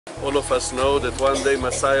All of us know that one day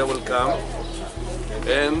Messiah will come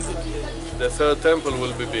and the third temple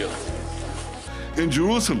will be built. In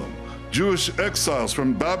Jerusalem, Jewish exiles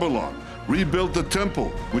from Babylon rebuilt the temple,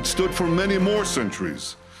 which stood for many more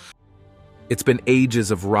centuries. It's been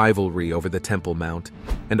ages of rivalry over the Temple Mount,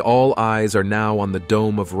 and all eyes are now on the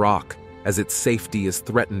Dome of Rock as its safety is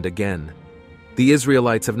threatened again. The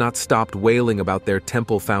Israelites have not stopped wailing about their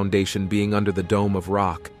temple foundation being under the Dome of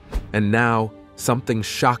Rock, and now something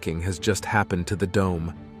shocking has just happened to the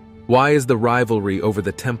dome. Why is the rivalry over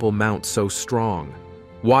the Temple Mount so strong?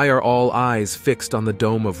 Why are all eyes fixed on the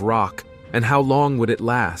Dome of Rock, and how long would it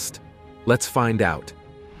last? Let's find out.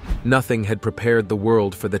 Nothing had prepared the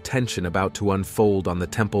world for the tension about to unfold on the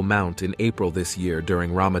Temple Mount in April this year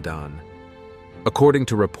during Ramadan. According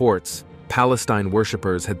to reports, Palestine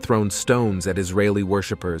worshippers had thrown stones at Israeli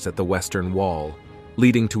worshippers at the Western Wall,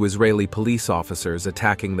 leading to Israeli police officers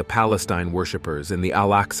attacking the Palestine worshippers in the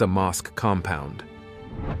Al-Aqsa Mosque compound.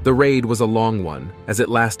 The raid was a long one, as it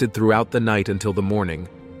lasted throughout the night until the morning,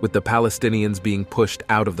 with the Palestinians being pushed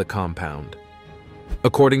out of the compound.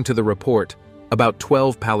 According to the report, about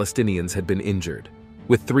 12 Palestinians had been injured,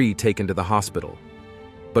 with 3 taken to the hospital.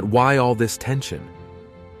 But why all this tension?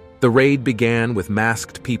 The raid began with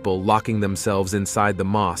masked people locking themselves inside the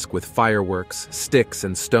mosque with fireworks, sticks,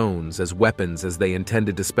 and stones as weapons as they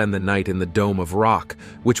intended to spend the night in the Dome of Rock,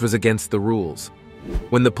 which was against the rules.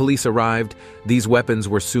 When the police arrived, these weapons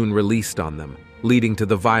were soon released on them, leading to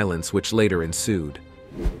the violence which later ensued.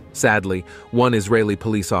 Sadly, one Israeli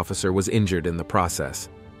police officer was injured in the process.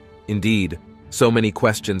 Indeed, so many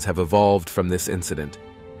questions have evolved from this incident,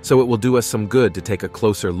 so it will do us some good to take a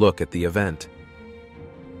closer look at the event.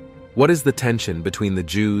 What is the tension between the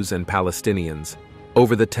Jews and Palestinians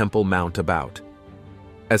over the Temple Mount about?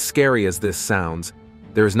 As scary as this sounds,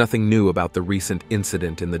 there is nothing new about the recent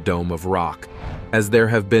incident in the Dome of Rock, as there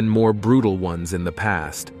have been more brutal ones in the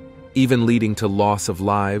past, even leading to loss of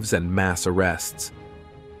lives and mass arrests.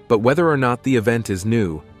 But whether or not the event is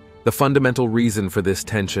new, the fundamental reason for this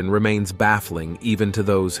tension remains baffling even to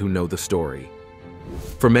those who know the story.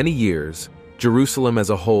 For many years, Jerusalem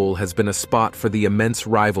as a whole has been a spot for the immense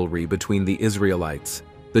rivalry between the Israelites,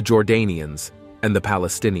 the Jordanians, and the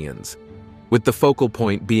Palestinians, with the focal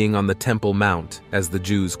point being on the Temple Mount, as the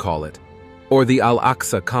Jews call it, or the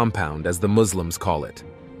Al-Aqsa compound, as the Muslims call it.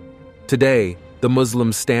 Today, the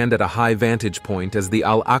Muslims stand at a high vantage point as the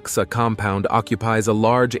Al-Aqsa compound occupies a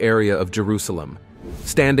large area of Jerusalem,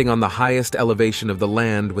 standing on the highest elevation of the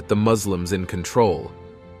land with the Muslims in control.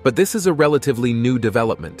 But this is a relatively new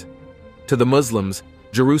development. To the Muslims,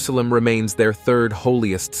 Jerusalem remains their third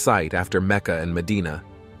holiest site after Mecca and Medina.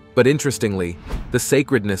 But interestingly, the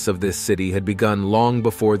sacredness of this city had begun long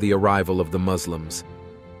before the arrival of the Muslims.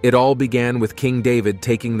 It all began with King David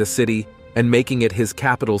taking the city and making it his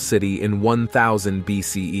capital city in 1000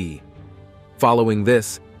 BCE. Following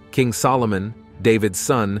this, King Solomon, David's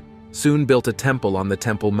son, soon built a temple on the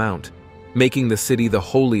Temple Mount, making the city the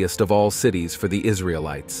holiest of all cities for the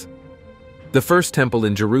Israelites. The first temple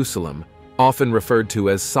in Jerusalem, often referred to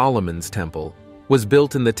as Solomon's Temple, was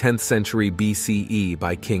built in the 10th century BCE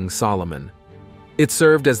by King Solomon. It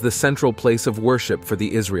served as the central place of worship for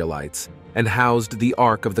the Israelites and housed the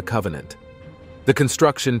Ark of the Covenant. The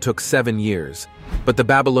construction took 7 years, but the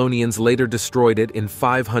Babylonians later destroyed it in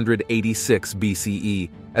 586 BCE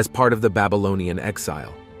as part of the Babylonian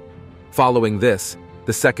exile. Following this,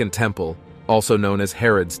 the Second Temple, also known as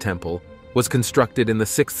Herod's Temple, was constructed in the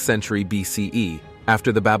 6th century BCE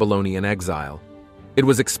after the Babylonian exile. It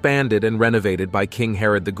was expanded and renovated by King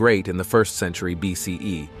Herod the Great in the 1st century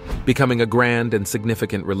BCE, becoming a grand and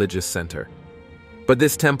significant religious center. But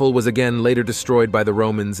this temple was again later destroyed by the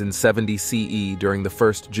Romans in 70 CE during the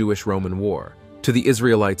First Jewish-Roman War. To the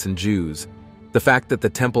Israelites and Jews, the fact that the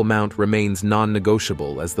Temple Mount remains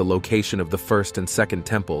non-negotiable as the location of the First and Second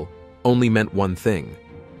Temple only meant one thing.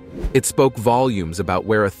 It spoke volumes about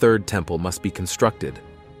where a third temple must be constructed.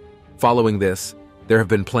 Following this, there have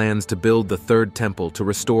been plans to build the third temple to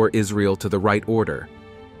restore Israel to the right order.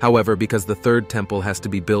 However, because the third temple has to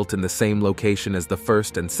be built in the same location as the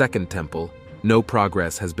first and second temple, no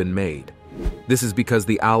progress has been made. This is because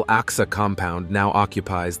the Al-Aqsa compound now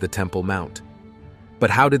occupies the Temple Mount. But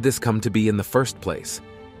how did this come to be in the first place?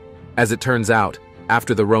 As it turns out,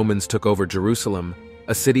 after the Romans took over Jerusalem,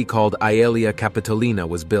 a city called Aelia Capitolina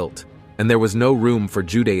was built, and there was no room for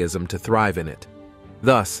Judaism to thrive in it.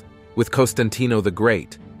 Thus, with Constantino the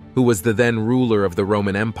Great, who was the then ruler of the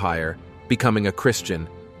Roman Empire, becoming a Christian,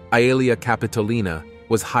 Aelia Capitolina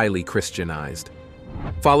was highly Christianized.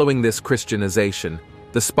 Following this Christianization,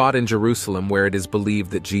 the spot in Jerusalem where it is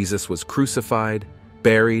believed that Jesus was crucified,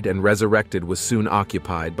 buried and resurrected, was soon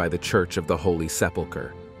occupied by the Church of the Holy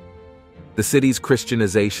Sepulchre. The city's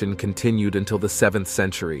Christianization continued until the 7th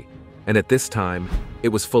century, and at this time, it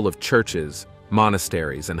was full of churches,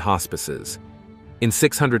 monasteries, and hospices. In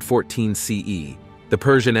 614 CE, the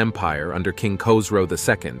Persian Empire under King Khosrow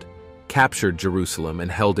II captured Jerusalem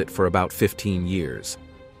and held it for about 15 years.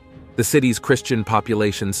 The city's Christian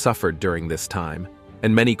population suffered during this time,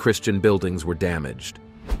 and many Christian buildings were damaged.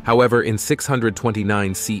 However, in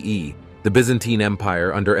 629 CE, the Byzantine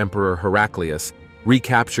Empire under Emperor Heraclius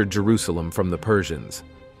recaptured Jerusalem from the Persians,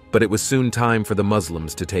 but it was soon time for the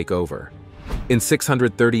Muslims to take over. In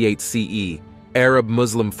 638 CE, Arab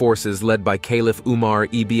Muslim forces led by Caliph Umar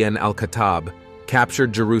ibn al-Khattab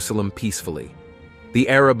captured Jerusalem peacefully. The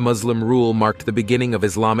Arab Muslim rule marked the beginning of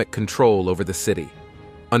Islamic control over the city.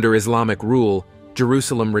 Under Islamic rule,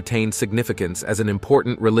 Jerusalem retained significance as an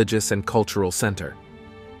important religious and cultural center.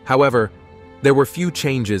 However, there were few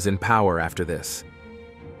changes in power after this.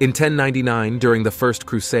 In 1099, during the First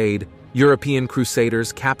Crusade, European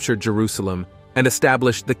crusaders captured Jerusalem and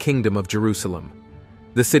established the Kingdom of Jerusalem.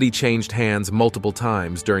 The city changed hands multiple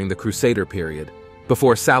times during the Crusader period,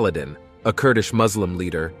 before Saladin, a Kurdish Muslim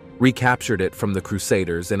leader, recaptured it from the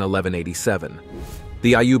Crusaders in 1187.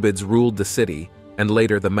 The Ayyubids ruled the city, and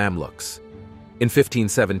later the Mamluks. In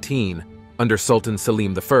 1517, under Sultan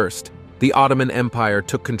Selim I, the Ottoman Empire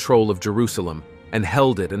took control of Jerusalem and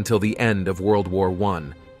held it until the end of World War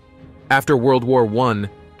I. After World War I,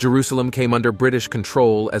 Jerusalem came under British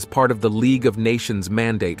control as part of the League of Nations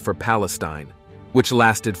mandate for Palestine, which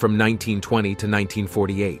lasted from 1920 to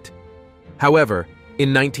 1948. However, in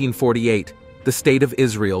 1948, the State of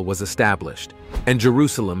Israel was established, and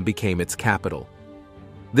Jerusalem became its capital.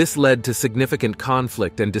 This led to significant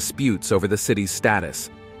conflict and disputes over the city's status,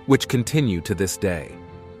 which continue to this day.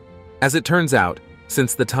 As it turns out,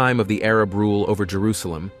 since the time of the Arab rule over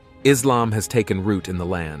Jerusalem, Islam has taken root in the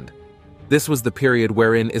land. This was the period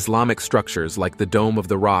wherein Islamic structures like the Dome of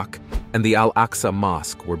the Rock and the Al-Aqsa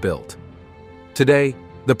Mosque were built. Today,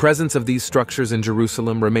 the presence of these structures in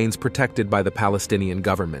Jerusalem remains protected by the Palestinian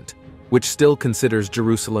government, which still considers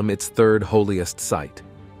Jerusalem its third holiest site.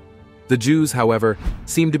 The Jews, however,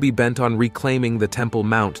 seem to be bent on reclaiming the Temple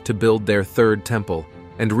Mount to build their third temple,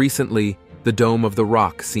 and recently, the Dome of the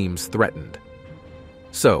Rock seems threatened.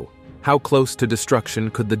 So, how close to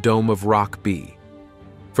destruction could the Dome of Rock be?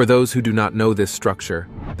 For those who do not know this structure,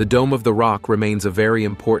 the Dome of the Rock remains a very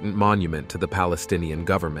important monument to the Palestinian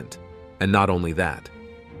government. And not only that.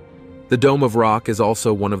 The Dome of Rock is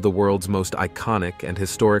also one of the world's most iconic and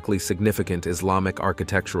historically significant Islamic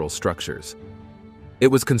architectural structures. It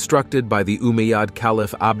was constructed by the Umayyad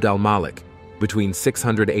Caliph Abd al-Malik between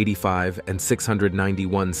 685 and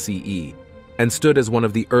 691 CE, and stood as one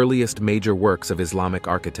of the earliest major works of Islamic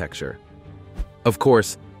architecture. Of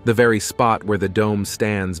course, the very spot where the dome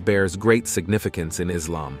stands bears great significance in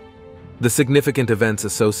Islam. The significant events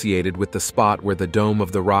associated with the spot where the Dome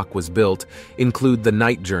of the Rock was built include the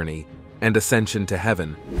night journey and ascension to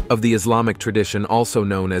heaven of the Islamic tradition also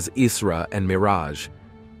known as Isra and Miraj.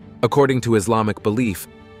 According to Islamic belief,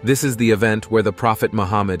 this is the event where the Prophet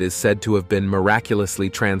Muhammad is said to have been miraculously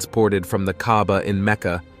transported from the Kaaba in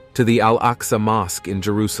Mecca to the Al-Aqsa Mosque in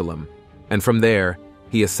Jerusalem, and from there,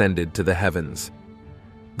 he ascended to the heavens.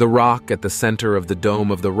 The rock at the center of the Dome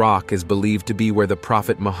of the Rock is believed to be where the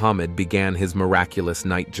Prophet Muhammad began his miraculous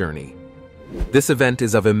night journey. This event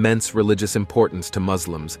is of immense religious importance to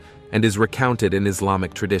Muslims and is recounted in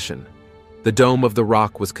Islamic tradition. The Dome of the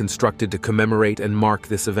Rock was constructed to commemorate and mark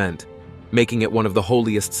this event, making it one of the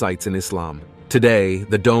holiest sites in Islam. Today,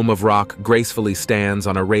 the Dome of Rock gracefully stands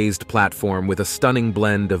on a raised platform with a stunning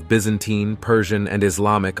blend of Byzantine, Persian, and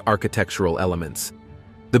Islamic architectural elements.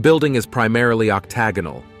 The building is primarily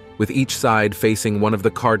octagonal, with each side facing one of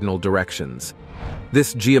the cardinal directions.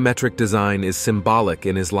 This geometric design is symbolic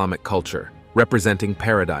in Islamic culture, representing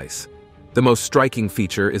paradise. The most striking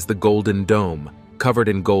feature is the golden dome, covered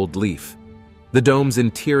in gold leaf. The dome's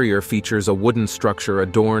interior features a wooden structure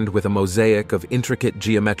adorned with a mosaic of intricate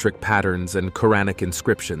geometric patterns and Quranic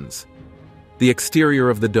inscriptions. The exterior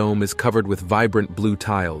of the dome is covered with vibrant blue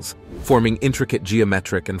tiles, forming intricate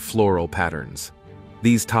geometric and floral patterns.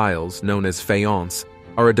 These tiles, known as faience,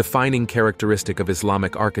 are a defining characteristic of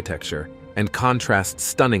Islamic architecture and contrast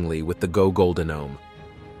stunningly with the golden dome.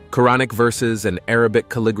 Quranic verses and Arabic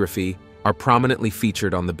calligraphy are prominently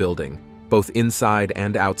featured on the building, both inside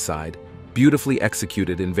and outside, beautifully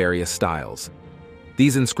executed in various styles.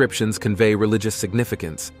 These inscriptions convey religious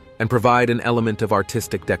significance and provide an element of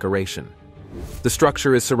artistic decoration. The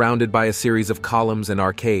structure is surrounded by a series of columns and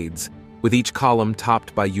arcades, with each column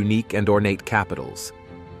topped by unique and ornate capitals.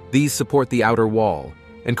 These support the outer wall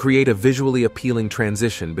and create a visually appealing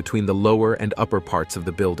transition between the lower and upper parts of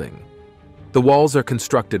the building. The walls are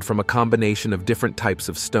constructed from a combination of different types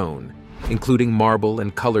of stone, including marble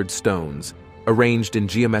and colored stones, arranged in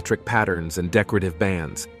geometric patterns and decorative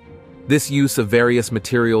bands. This use of various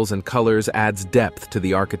materials and colors adds depth to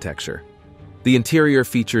the architecture. The interior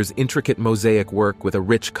features intricate mosaic work with a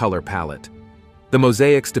rich color palette. The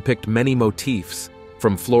mosaics depict many motifs,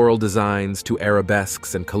 from floral designs to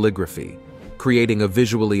arabesques and calligraphy, creating a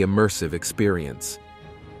visually immersive experience.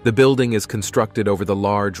 The building is constructed over the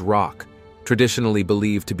large rock, traditionally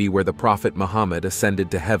believed to be where the Prophet Muhammad ascended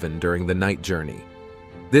to heaven during the night journey.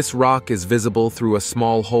 This rock is visible through a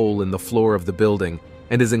small hole in the floor of the building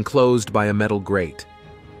and is enclosed by a metal grate.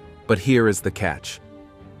 But here is the catch.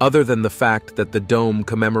 Other than the fact that the dome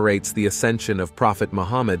commemorates the ascension of Prophet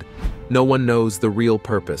Muhammad, no one knows the real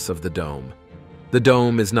purpose of the dome. The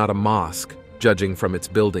dome is not a mosque, judging from its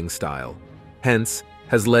building style, hence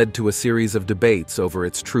has led to a series of debates over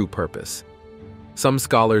its true purpose. Some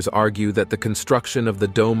scholars argue that the construction of the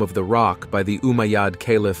Dome of the Rock by the Umayyad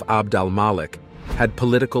Caliph Abd al-Malik had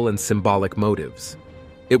political and symbolic motives.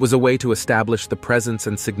 It was a way to establish the presence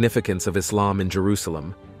and significance of Islam in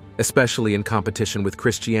Jerusalem, especially in competition with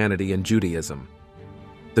Christianity and Judaism.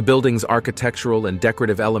 The building's architectural and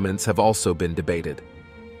decorative elements have also been debated.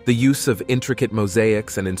 The use of intricate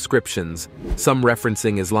mosaics and inscriptions, some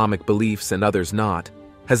referencing Islamic beliefs and others not,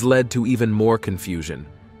 has led to even more confusion.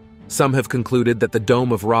 Some have concluded that the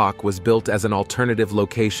Dome of Rock was built as an alternative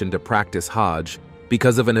location to practice Hajj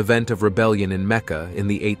because of an event of rebellion in Mecca in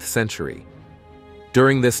the 8th century.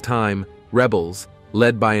 During this time, rebels,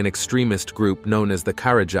 led by an extremist group known as the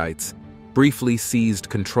Kharijites, briefly seized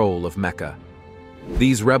control of Mecca.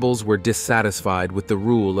 These rebels were dissatisfied with the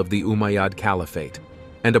rule of the Umayyad Caliphate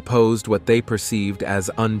and opposed what they perceived as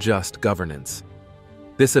unjust governance.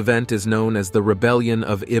 This event is known as the Rebellion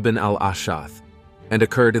of Ibn al-Ash'ath and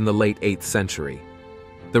occurred in the late 8th century.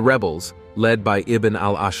 The rebels, led by Ibn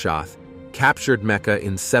al-Ash'ath, captured Mecca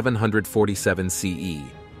in 747 CE.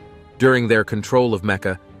 During their control of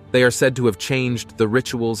Mecca, they are said to have changed the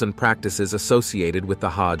rituals and practices associated with the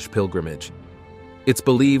Hajj pilgrimage. It's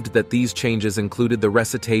believed that these changes included the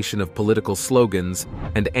recitation of political slogans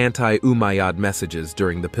and anti-Umayyad messages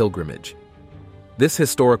during the pilgrimage. This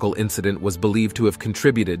historical incident was believed to have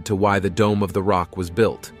contributed to why the Dome of the Rock was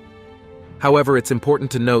built. However, it's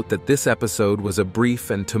important to note that this episode was a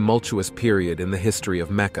brief and tumultuous period in the history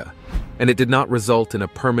of Mecca, and it did not result in a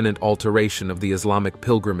permanent alteration of the Islamic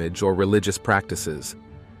pilgrimage or religious practices.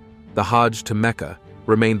 The Hajj to Mecca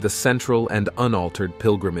remained the central and unaltered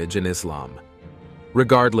pilgrimage in Islam.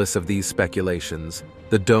 Regardless of these speculations,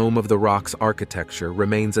 the Dome of the Rock's architecture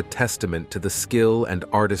remains a testament to the skill and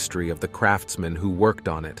artistry of the craftsmen who worked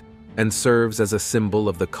on it, and serves as a symbol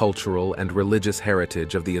of the cultural and religious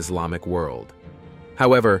heritage of the Islamic world.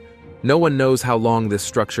 However, no one knows how long this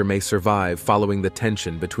structure may survive following the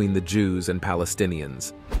tension between the Jews and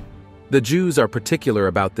Palestinians. The Jews are particular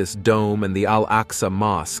about this dome and the Al-Aqsa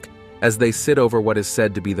Mosque, as they sit over what is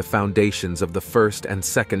said to be the foundations of the first and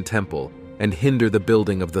second temple and hinder the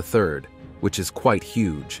building of the third, which is quite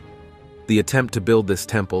huge. The attempt to build this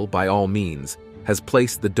temple, by all means, has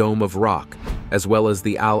placed the Dome of Rock, as well as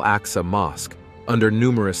the Al-Aqsa Mosque, under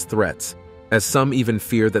numerous threats, as some even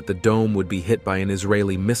fear that the dome would be hit by an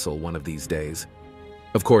Israeli missile one of these days.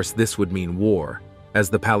 Of course, this would mean war, as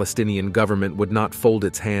the Palestinian government would not fold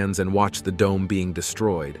its hands and watch the dome being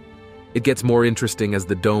destroyed. It gets more interesting as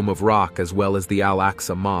the Dome of Rock as well as the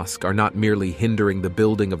Al-Aqsa Mosque are not merely hindering the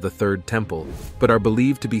building of the Third Temple, but are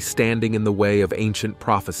believed to be standing in the way of ancient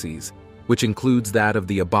prophecies, which includes that of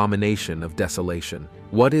the Abomination of Desolation.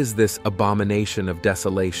 What is this Abomination of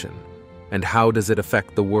Desolation, and how does it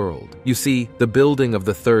affect the world? You see, the building of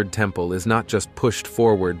the Third Temple is not just pushed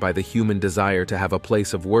forward by the human desire to have a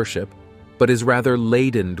place of worship, but is rather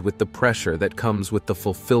laden with the pressure that comes with the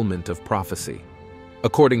fulfillment of prophecy.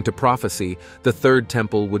 According to prophecy, the Third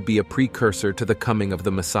Temple would be a precursor to the coming of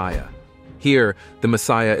the Messiah. Here, the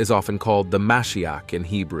Messiah is often called the Mashiach in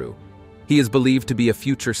Hebrew. He is believed to be a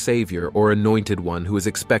future savior or anointed one who is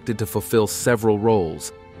expected to fulfill several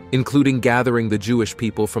roles, including gathering the Jewish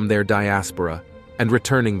people from their diaspora and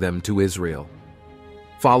returning them to Israel.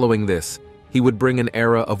 Following this, he would bring an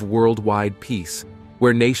era of worldwide peace,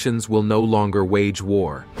 where nations will no longer wage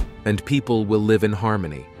war, and people will live in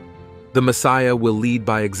harmony. The Messiah will lead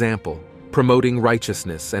by example, promoting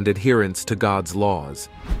righteousness and adherence to God's laws.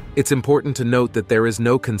 It's important to note that there is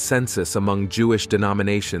no consensus among Jewish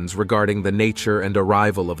denominations regarding the nature and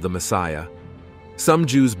arrival of the Messiah. Some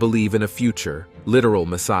Jews believe in a future, literal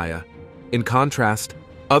Messiah. In contrast,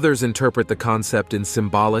 Others interpret the concept in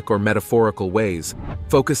symbolic or metaphorical ways,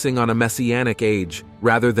 focusing on a messianic age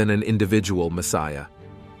rather than an individual Messiah.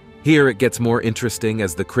 Here it gets more interesting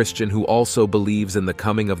as the Christian who also believes in the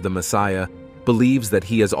coming of the Messiah believes that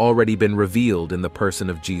he has already been revealed in the person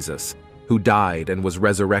of Jesus, who died and was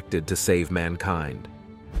resurrected to save mankind.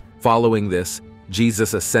 Following this,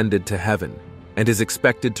 Jesus ascended to heaven and is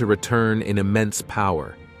expected to return in immense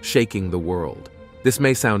power, shaking the world. This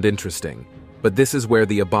may sound interesting, but this is where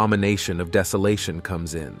the abomination of desolation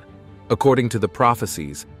comes in. According to the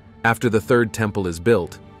prophecies, after the third temple is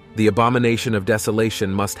built, the abomination of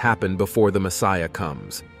desolation must happen before the Messiah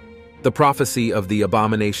comes. The prophecy of the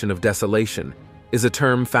abomination of desolation is a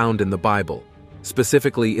term found in the Bible,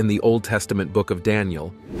 specifically in the Old Testament book of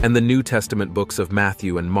Daniel and the New Testament books of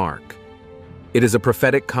Matthew and Mark. It is a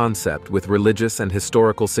prophetic concept with religious and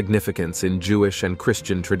historical significance in Jewish and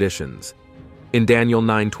Christian traditions. In Daniel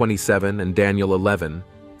 9:27 and Daniel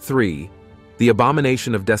 11:3, the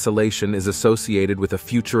abomination of desolation is associated with a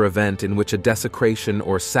future event in which a desecration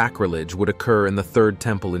or sacrilege would occur in the third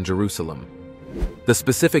temple in Jerusalem. The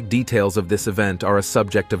specific details of this event are a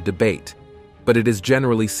subject of debate, but it is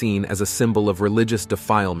generally seen as a symbol of religious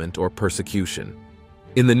defilement or persecution.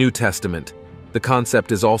 In the New Testament, the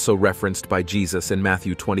concept is also referenced by Jesus in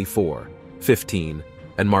Matthew 24:15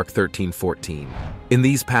 and Mark 13:14. In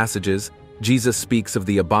these passages, Jesus speaks of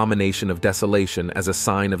the abomination of desolation as a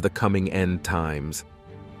sign of the coming end times.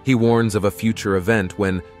 He warns of a future event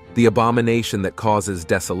when the abomination that causes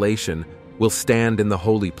desolation will stand in the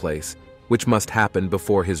holy place, which must happen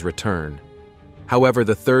before his return. However,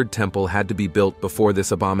 the third temple had to be built before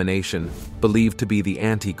this abomination, believed to be the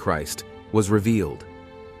Antichrist, was revealed.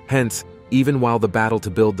 Hence, even while the battle to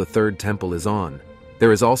build the third temple is on,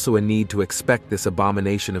 there is also a need to expect this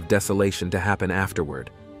abomination of desolation to happen afterward.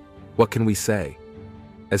 What can we say?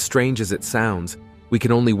 As strange as it sounds, we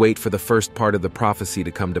can only wait for the first part of the prophecy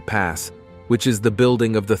to come to pass, which is the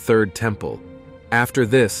building of the third temple. After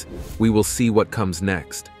this, we will see what comes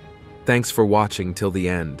next. Thanks for watching till the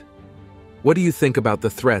end. What do you think about the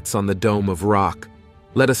threats on the Dome of Rock?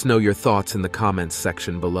 Let us know your thoughts in the comments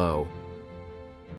section below.